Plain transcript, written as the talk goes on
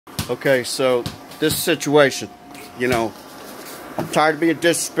Okay, so this situation, you know, I'm tired of being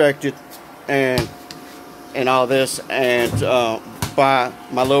disrespected and all this, and by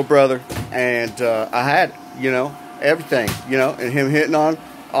my little brother, and I had, you know, everything, you know, and him hitting on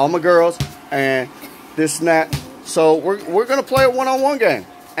all my girls and this and that. So we're gonna play a one-on-one game,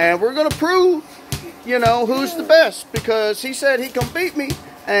 and we're gonna prove, you know, who's the best, because he said he can beat me,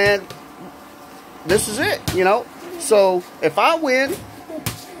 and this is it, you know. So if I win,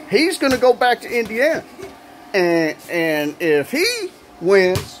 he's gonna go back to Indiana, and if he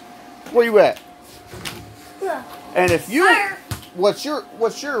wins, where you at? And if you, what's your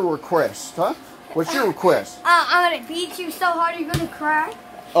request, huh? What's your request? I'm gonna beat you so hard you're gonna cry.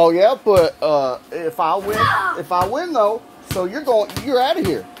 Oh yeah, but if I win though, so you're out of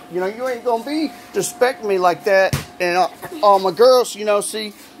here. You know, you ain't gonna be disrespecting me like that. And all my girls, you know,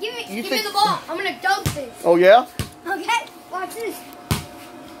 see. Give me the ball. I'm gonna dunk this. Oh yeah. Okay, watch this.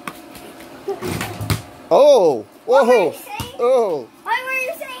 Oh, whoa, what were you saying? oh. What were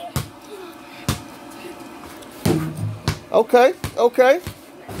you saying? Okay, okay.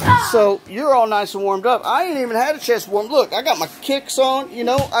 So you're all nice and warmed up. I ain't even had a chance to warm. Look, I got my kicks on. You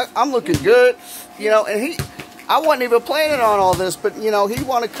know, I'm looking good. You know, and I wasn't even planning on all this, but you know, he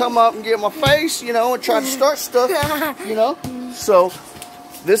wanted to come up and get in my face, you know, and try to start stuff. You know, so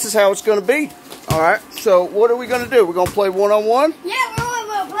this is how it's going to be. All right. So what are we going to do? We're going to play one-on-one. Yeah, we're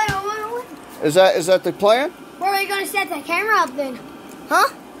going to play one-on-one. Is that the plan? Where are we going to set the camera up then? Huh?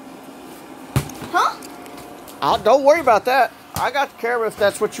 Huh? Don't worry about that. I got the camera if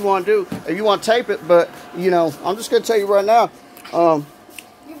that's what you want to do. If you want to tape it, but, you know, I'm just going to tell you right now.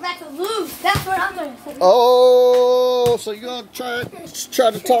 You're about to lose. That's what I'm going to say. Oh, so you're going to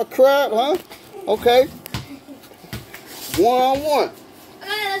try to talk crap, huh? Okay. One-on-one.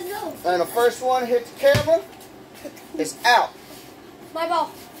 Okay, let's go. And the first one hits the camera, it's out. My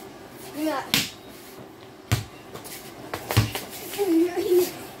ball. Give me that.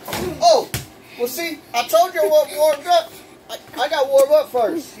 Oh, well, see, I told you I wasn't warmed up. I got warmed up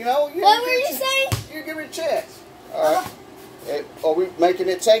first, you know. What were you saying? You give me a chance. All right. Are we making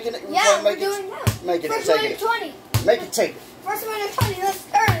it, taking it? Yeah, we're doing that. Make it, First take one it. to 20. Make it, take it. First one to 20. Let's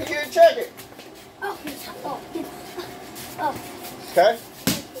start. Here, check it. Oh. Okay.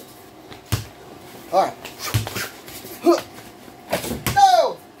 All right.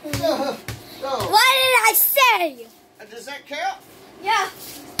 No. No. What did I say? Does that count? Yeah.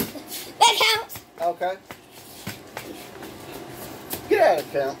 That counts. Okay. Get out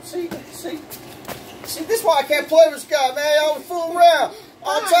of count. See, this is why I can't play with this guy, man. I always fool around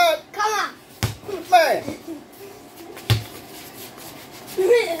all the time. Come on. Man.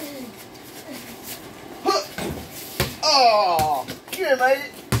 Oh, you didn't make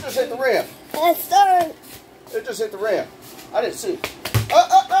it. It just hit the rim. Let's start. It just hit the rim. I didn't see it.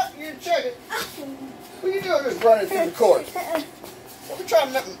 You didn't check it. What are you doing just running through the court? We're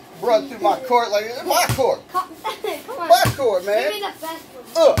trying to run through my court like it's my court. Come on. My court, man. Give me the best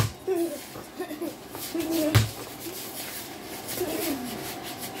one.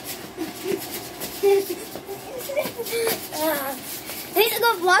 He's a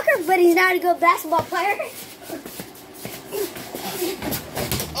good blocker, but he's not a good basketball player.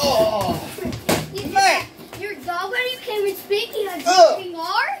 Oh, man. Your dog, when you came and speak, you had zero ping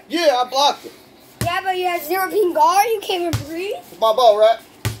guard? Yeah, I blocked it. Yeah, but you had zero ping guard, you came and breathe? It's my ball, right?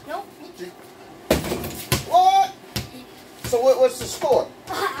 Nope. What? So what's the score?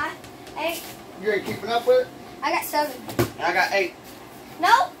 8. You ain't keeping up with it? I got 7. And I got 8.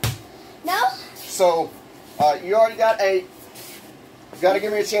 No? No? So, you already got 8. You got to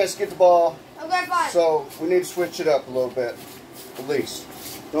give me a chance to get the ball. Okay, fine. So, we need to switch it up a little bit, at least.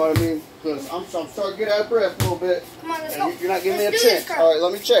 You know what I mean? Because I'm starting to get out of breath a little bit. Come on, let's and go. You're not giving me a Let's chance. All right,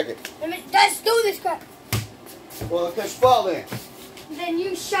 let me check it. Let's do this crap. Well, catch the ball then. Then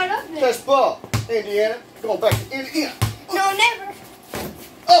you shut up then. Catch the ball. Indiana. Going back to Indiana. No, never.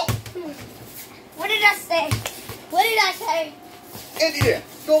 Oh! What did I say? What did I say? Indiana.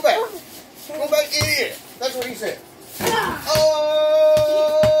 Go back. Go back to Indiana. That's what he said. Oh!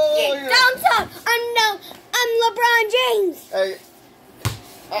 Downtown. I'm LeBron James. Hey,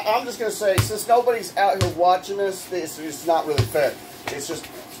 I'm just going to say, since nobody's out here watching this, it's not really fair. It's just,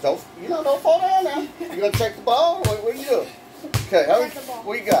 don't fall down now. You going to check the ball? What are you doing? Okay,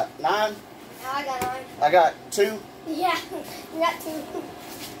 what you got? 9? I got 9. I got 2? Yeah, you got 2.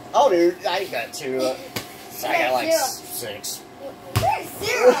 Oh, dude, I ain't got 2. I got like 0. 6. Where's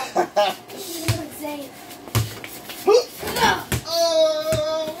 0? You're insane. What?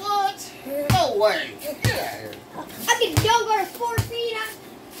 No way. Get out of here. I can dunk on 4 feet,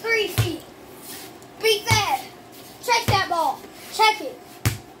 3 feet. Beat that. Check that ball. Check it.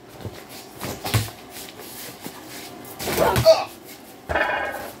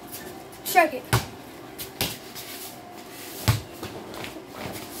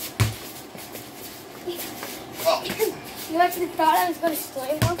 gonna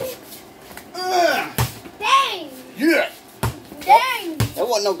slam on me? Dang! Yeah! Dang! There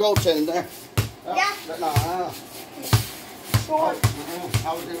wasn't no goaltending there. Yeah. No. Sure.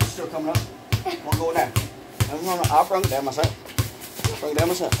 I was still coming up. Won't go down. I'll bring it down myself. Bring it down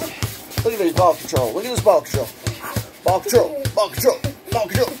myself. Look at this ball control. Look at this ball control. Ball control. Ball control. Ball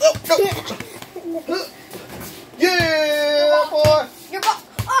control. Oh, no. Yeah, boy. Your ball.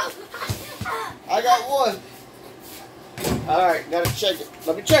 Oh. I got one. All right, gotta check it.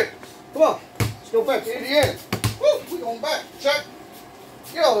 Let me check it. Come on. Let's go back to Indiana. Woo, we going back. Check.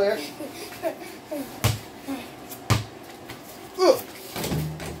 Get over there.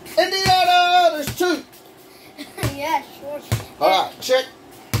 Indiana, there's 2. Yeah, sure. All right, check.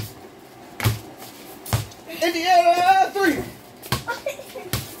 Indiana, 3.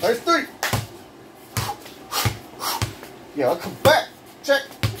 There's 3. Yeah, I'll come back. Check.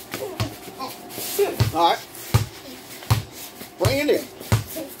 All right. Bring it in.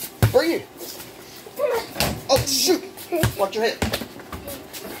 Bring it. Oh, shoot. Watch your head.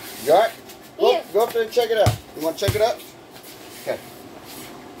 You all right? Yeah. Go up there and check it out. You want to check it out? Okay.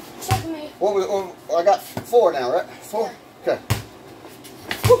 Check me. I got 4 now, right? 4? Yeah. Okay.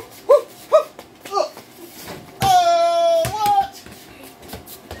 Oh,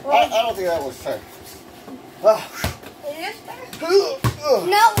 what? I don't think that was fair. Oh. It is fair?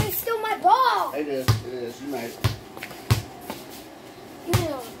 No, it's still my ball. It is. You made it.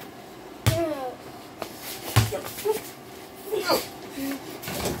 No.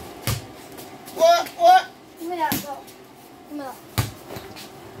 What? Give me that ball. Give me that.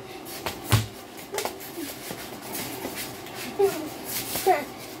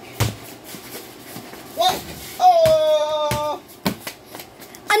 What? Oh!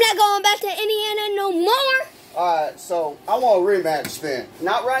 I'm not going back to Indiana no more. Alright, so I want a rematch then.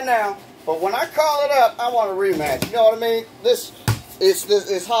 Not right now, but when I call it up, I want a rematch. You know what I mean?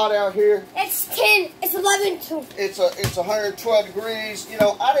 It's hot out here. It's 10. It's 11 too. It's 112 degrees. You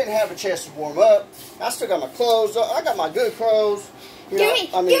know, I didn't have a chance to warm up. I still got my clothes up. I got my good clothes. Give me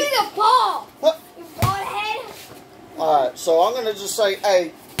the ball. What? You ball head. Alright, so I'm gonna just say,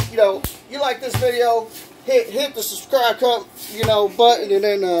 hey, you know, you like this video, hit the subscribe button and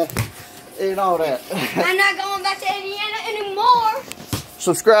then and all that. I'm not going back to Indiana anymore.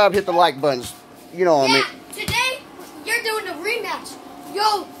 Subscribe, hit the like buttons. You know what I mean. Today you're doing the rematch.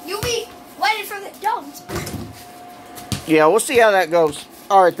 You'll be waiting for the dogs. Yeah, we'll see how that goes.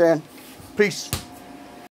 Alright then. Peace.